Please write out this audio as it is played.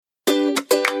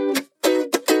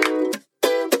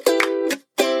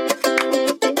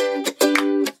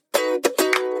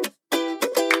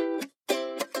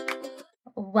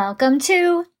Welcome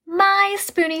to My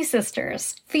Spoonie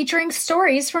Sisters, featuring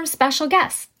stories from special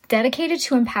guests dedicated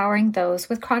to empowering those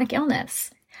with chronic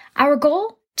illness. Our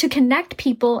goal? To connect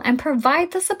people and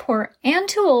provide the support and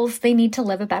tools they need to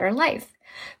live a better life.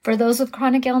 For those with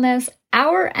chronic illness,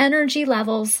 our energy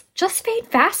levels just fade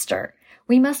faster.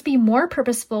 We must be more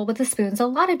purposeful with the spoons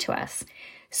allotted to us.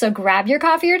 So grab your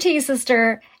coffee or tea,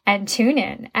 sister, and tune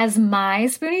in as My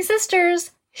Spoonie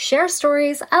Sisters share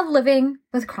stories of living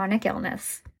with chronic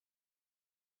illness.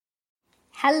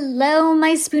 Hello,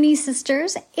 my Spoonie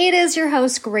Sisters. It is your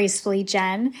host, Gracefully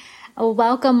Jen.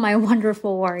 Welcome, my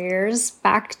wonderful warriors,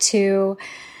 back to,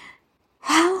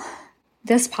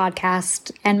 this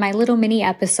podcast and my little mini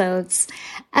episodes.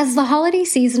 As the holiday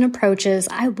season approaches,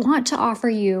 I want to offer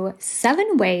you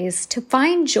 7 ways to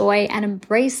find joy and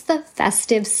embrace the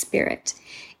festive spirit,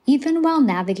 even while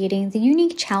navigating the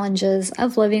unique challenges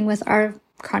of living with our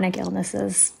chronic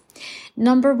illnesses.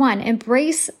 Number 1,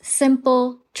 embrace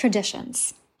simple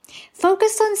traditions.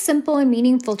 Focus on simple and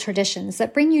meaningful traditions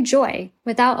that bring you joy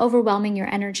without overwhelming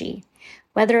your energy.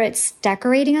 Whether it's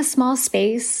decorating a small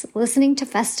space, listening to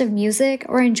festive music,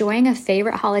 or enjoying a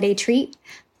favorite holiday treat,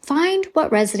 find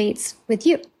what resonates with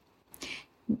you.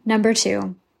 Number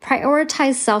 2,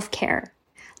 prioritize self-care.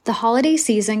 The holiday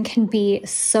season can be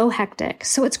so hectic,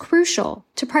 so it's crucial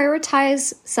to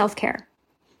prioritize self-care.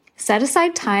 Set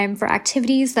aside time for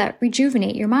activities that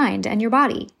rejuvenate your mind and your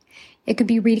body. It could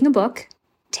be reading a book,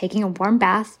 taking a warm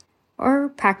bath, or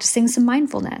practicing some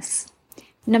mindfulness.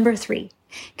 Number 3,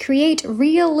 create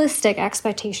realistic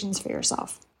expectations for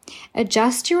yourself.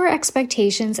 Adjust your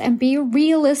expectations and be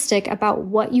realistic about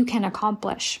what you can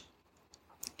accomplish.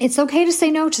 It's okay to say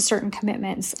no to certain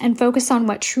commitments and focus on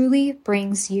what truly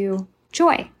brings you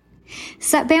joy.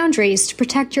 Set boundaries to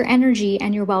protect your energy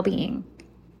and your well-being.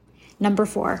 Number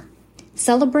 4,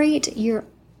 celebrate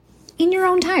in your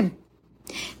own time.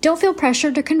 Don't feel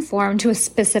pressured to conform to a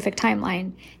specific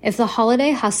timeline. If the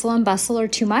holiday hustle and bustle are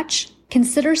too much,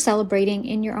 consider celebrating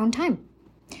in your own time.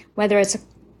 Whether it's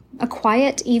a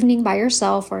quiet evening by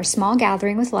yourself or a small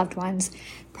gathering with loved ones,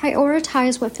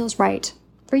 prioritize what feels right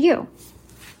for you.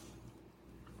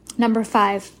 Number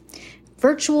 5,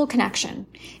 virtual connection.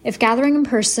 If gathering in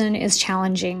person is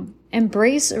challenging,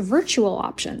 embrace virtual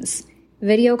options.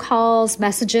 Video calls,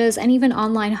 messages, and even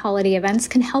online holiday events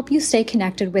can help you stay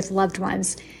connected with loved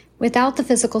ones without the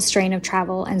physical strain of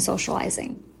travel and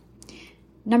socializing.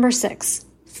 Number 6,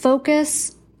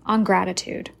 focus on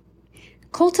gratitude.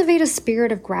 Cultivate a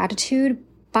spirit of gratitude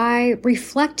by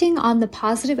reflecting on the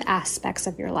positive aspects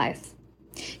of your life.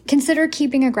 Consider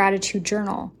keeping a gratitude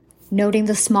journal, noting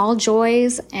the small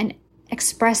joys and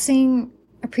expressing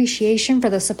appreciation for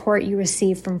the support you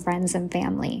receive from friends and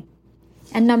family.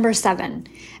 And number 7,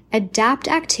 adapt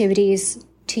activities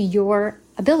to your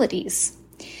abilities.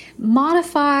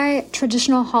 Modify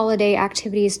traditional holiday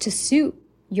activities to suit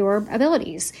your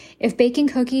abilities. If baking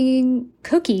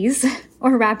cookies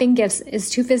or wrapping gifts is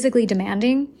too physically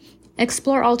demanding,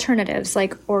 explore alternatives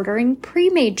like ordering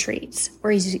pre-made treats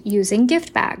or using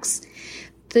gift bags.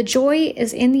 The joy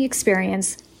is in the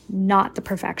experience, not the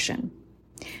perfection.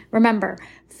 Remember,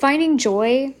 finding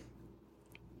joy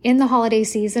in the holiday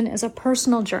season is a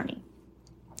personal journey,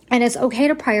 and it's okay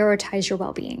to prioritize your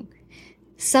well-being.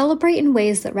 Celebrate in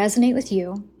ways that resonate with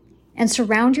you, and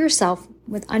surround yourself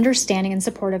with understanding and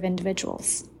supportive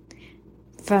individuals.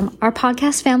 From our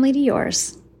podcast family to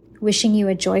yours, wishing you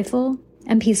a joyful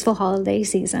and peaceful holiday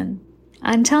season.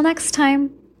 Until next time,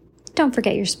 don't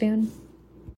forget your spoon.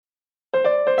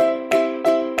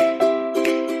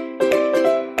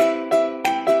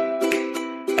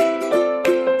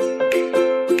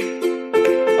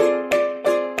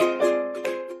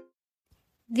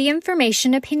 The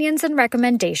information, opinions, and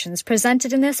recommendations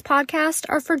presented in this podcast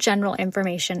are for general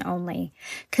information only.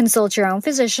 Consult your own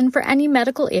physician for any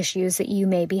medical issues that you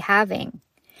may be having.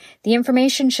 The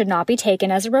information should not be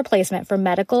taken as a replacement for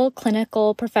medical,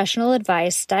 clinical, professional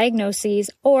advice, diagnoses,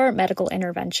 or medical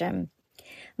intervention.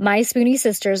 My Spoonie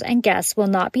Sisters and guests will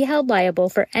not be held liable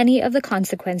for any of the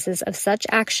consequences of such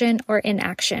action or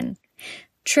inaction.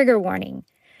 Trigger warning.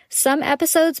 Some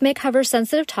episodes may cover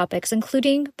sensitive topics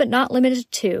including, but not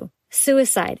limited to,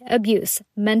 suicide, abuse,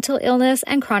 mental illness,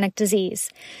 and chronic disease.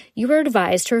 You are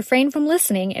advised to refrain from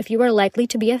listening if you are likely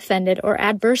to be offended or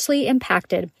adversely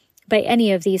impacted by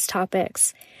any of these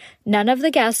topics. None of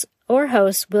the guests or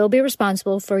hosts will be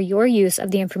responsible for your use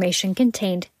of the information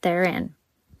contained therein.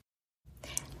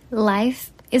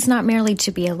 Life is not merely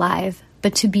to be alive,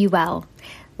 but to be well.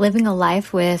 Living a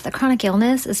life with a chronic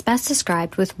illness is best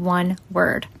described with one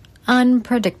word: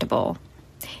 unpredictable.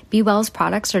 Be Well's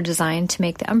products are designed to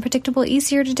make the unpredictable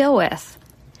easier to deal with.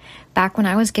 Back when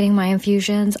I was getting my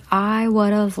infusions, I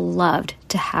would have loved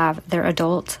to have their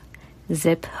adult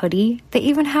zip hoodie. They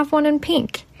even have one in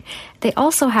pink. They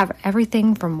also have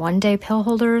everything from one-day pill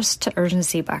holders to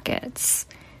urgency buckets.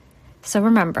 So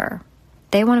remember,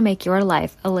 they want to make your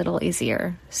life a little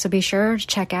easier. So be sure to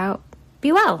check out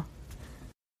Be Well.